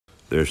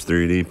There's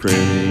 3D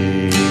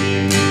printing,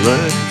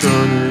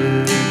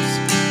 electronics,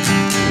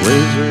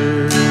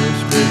 lasers,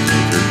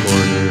 Maker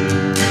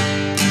Corner,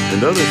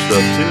 and other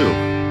stuff too.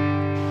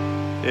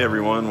 Hey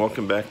everyone,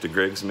 welcome back to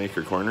Greg's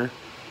Maker Corner.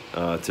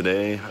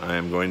 Today I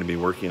am going to be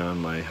working on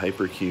my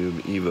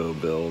Hypercube Evo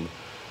build.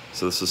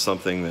 So this is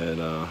something that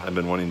I've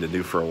been wanting to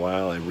do for a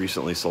while. I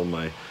recently sold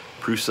my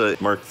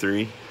Prusa Mark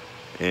III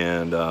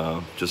and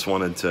just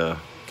wanted to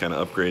kind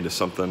of upgrade to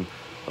something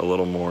a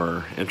little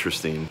more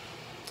interesting.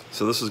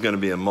 So this is going to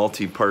be a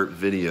multi-part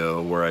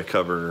video where I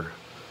cover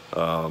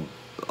a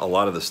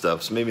lot of the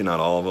steps, maybe not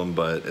all of them,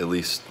 but at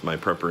least my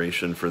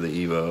preparation for the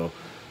Evo,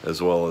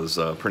 as well as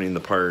printing the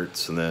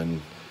parts and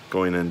then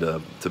going in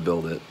to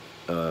build it,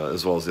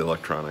 as well as the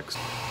electronics.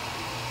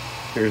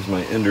 Here's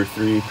my Ender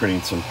 3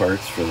 printing some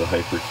parts for the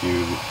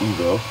Hypercube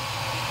Evo,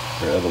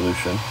 or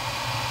Evolution.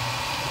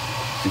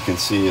 As you can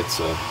see,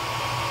 it's a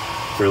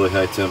fairly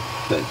high temp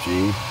PET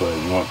G, but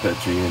you want PET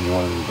G and you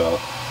want it about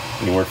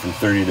anywhere from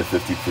 30 to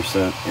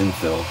 50%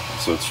 infill,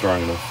 so it's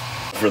strong enough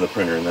for the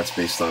printer, and that's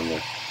based on the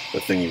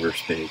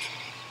Thingiverse page.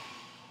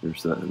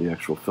 Here's the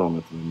actual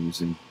filament that I'm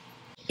using.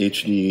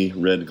 HD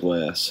red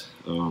glass.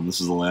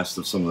 This is the last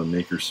of some of the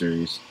Maker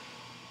series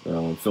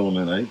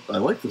filament. I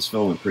like this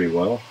filament pretty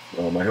well.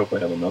 I hope I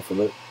have enough of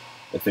it.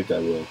 I think I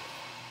will.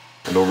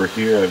 And over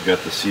here I've got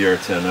the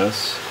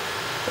CR10S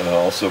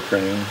also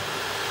printing.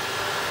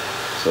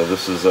 So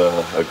this is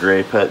a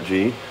gray PET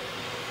G.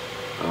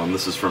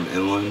 This is from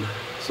Inland,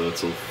 so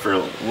it's a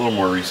little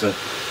more recent.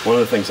 One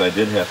of the things I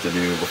did have to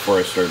do before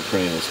I started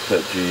printing this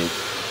PET G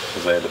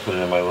is I had to put it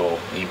in my little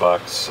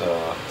e-box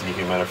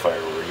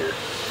dehumidifier over here.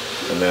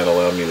 And that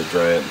allowed me to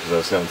dry it because I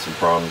was having some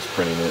problems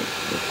printing it.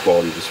 The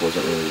quality just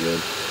wasn't really good.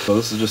 So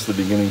this is just the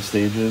beginning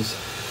stages.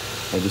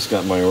 I just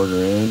got my order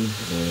in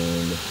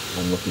and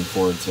I'm looking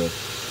forward to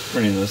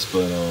printing this,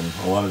 but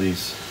a lot of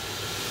these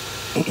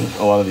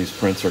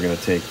prints are going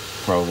to take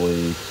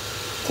probably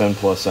 10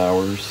 plus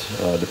hours,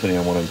 depending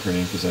on what I'm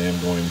printing, because I am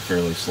going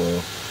fairly slow,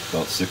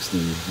 about 60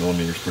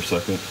 millimeters per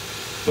second.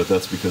 But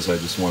that's because I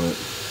just want it,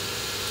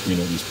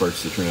 these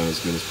parts to turn out as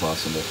good as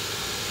possible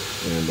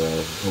and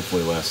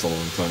hopefully last a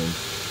long time.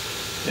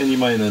 And you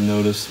might have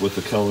noticed with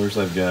the colors,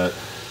 I've got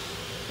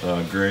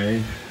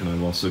gray, and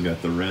I've also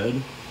got the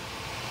red.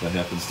 That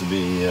happens to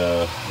be,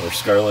 or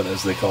scarlet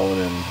as they call it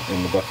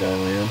in the Buckeye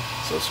land,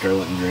 so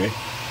scarlet and gray.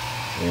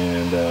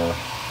 And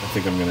I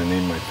think I'm going to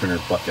name my printer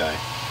Buckeye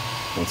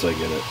once I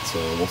get it, so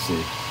we'll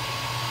see.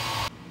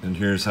 And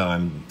here's how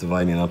I'm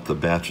dividing up the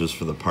batches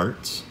for the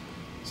parts.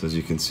 So as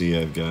you can see,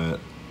 I've got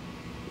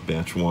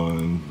batch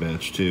 1,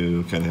 batch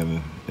 2, kind of have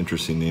an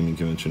interesting naming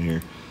convention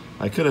here.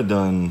 I could have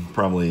done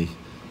probably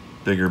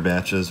bigger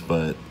batches,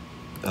 but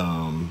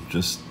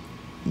just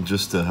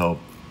to help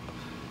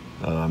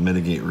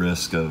mitigate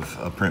risk of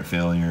a print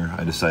failure,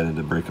 I decided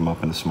to break them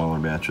up into smaller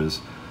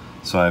batches.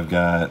 So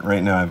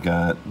right now I've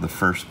got the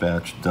first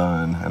batch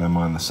done, and I'm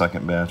on the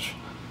second batch.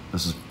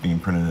 This is being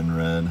printed in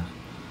red.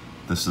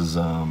 This is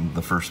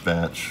the first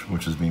batch,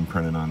 which is being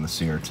printed on the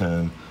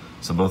CR10.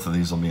 So both of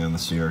these will be on the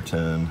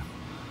CR10,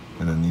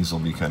 and then these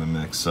will be kind of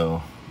mixed.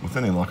 So with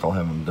any luck, I'll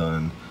have them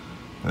done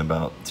in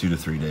about 2 to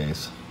 3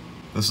 days.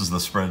 This is the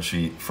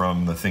spreadsheet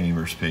from the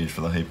Thingiverse page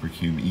for the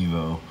Hypercube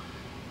Evo.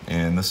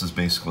 And this is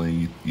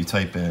basically, you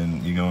type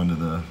in, you go into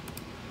the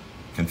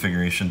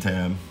configuration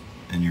tab,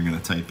 and you're gonna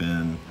type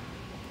in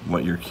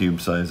what your cube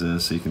size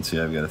is. So you can see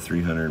I've got a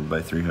 300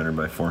 by 300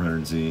 by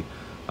 400 Z.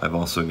 I've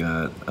also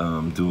got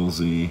dual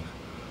Z,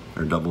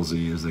 or double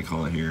Z as they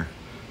call it here.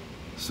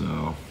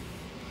 So,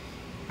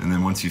 and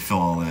then once you fill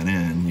all that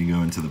in, you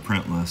go into the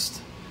print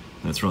list.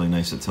 That's really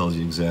nice, it tells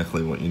you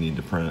exactly what you need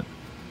to print.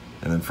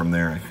 And then from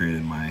there I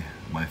created my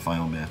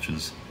file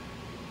batches.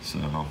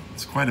 So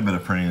it's quite a bit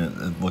of printing.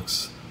 It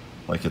looks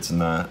like it's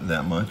not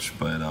that much,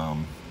 but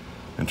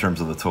in terms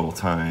of the total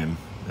time,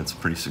 it's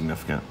pretty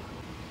significant.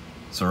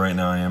 So right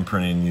now I am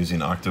printing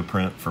using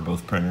Octoprint for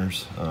both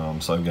printers.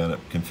 So I've got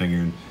it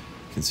configured.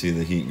 You can see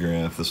the heat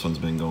graph. This one's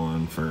been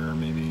going for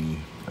maybe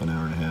an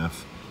hour and a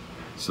half.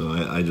 So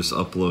I just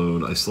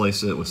upload, I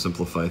slice it with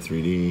Simplify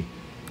 3D.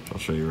 I'll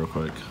show you real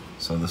quick.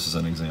 So this is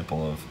an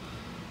example of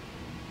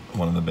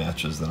one of the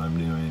batches that I'm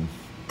doing.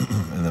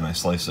 And then I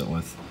slice it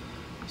with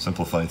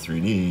Simplify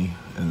 3D,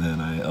 and then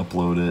I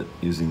upload it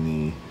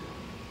using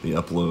the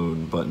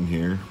upload button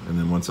here. And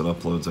then once it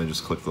uploads, I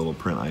just click the little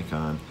print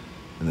icon,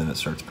 and then it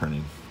starts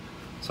printing.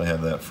 So I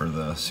have that for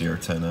the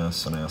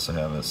CR10S, and I also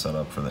have it set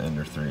up for the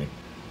Ender 3.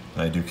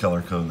 And I do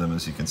color code them,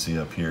 as you can see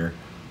up here,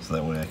 so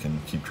that way I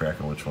can keep track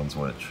of which one's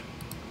which.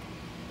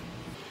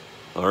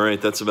 Alright,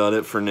 that's about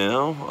it for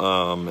now.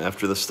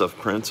 After this stuff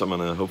prints, I'm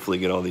going to hopefully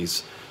get all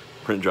these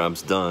print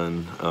jobs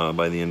done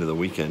by the end of the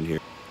weekend here.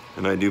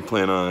 And I do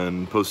plan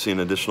on posting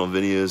additional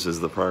videos as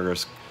the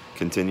progress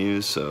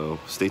continues, so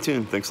stay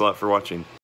tuned. Thanks a lot for watching.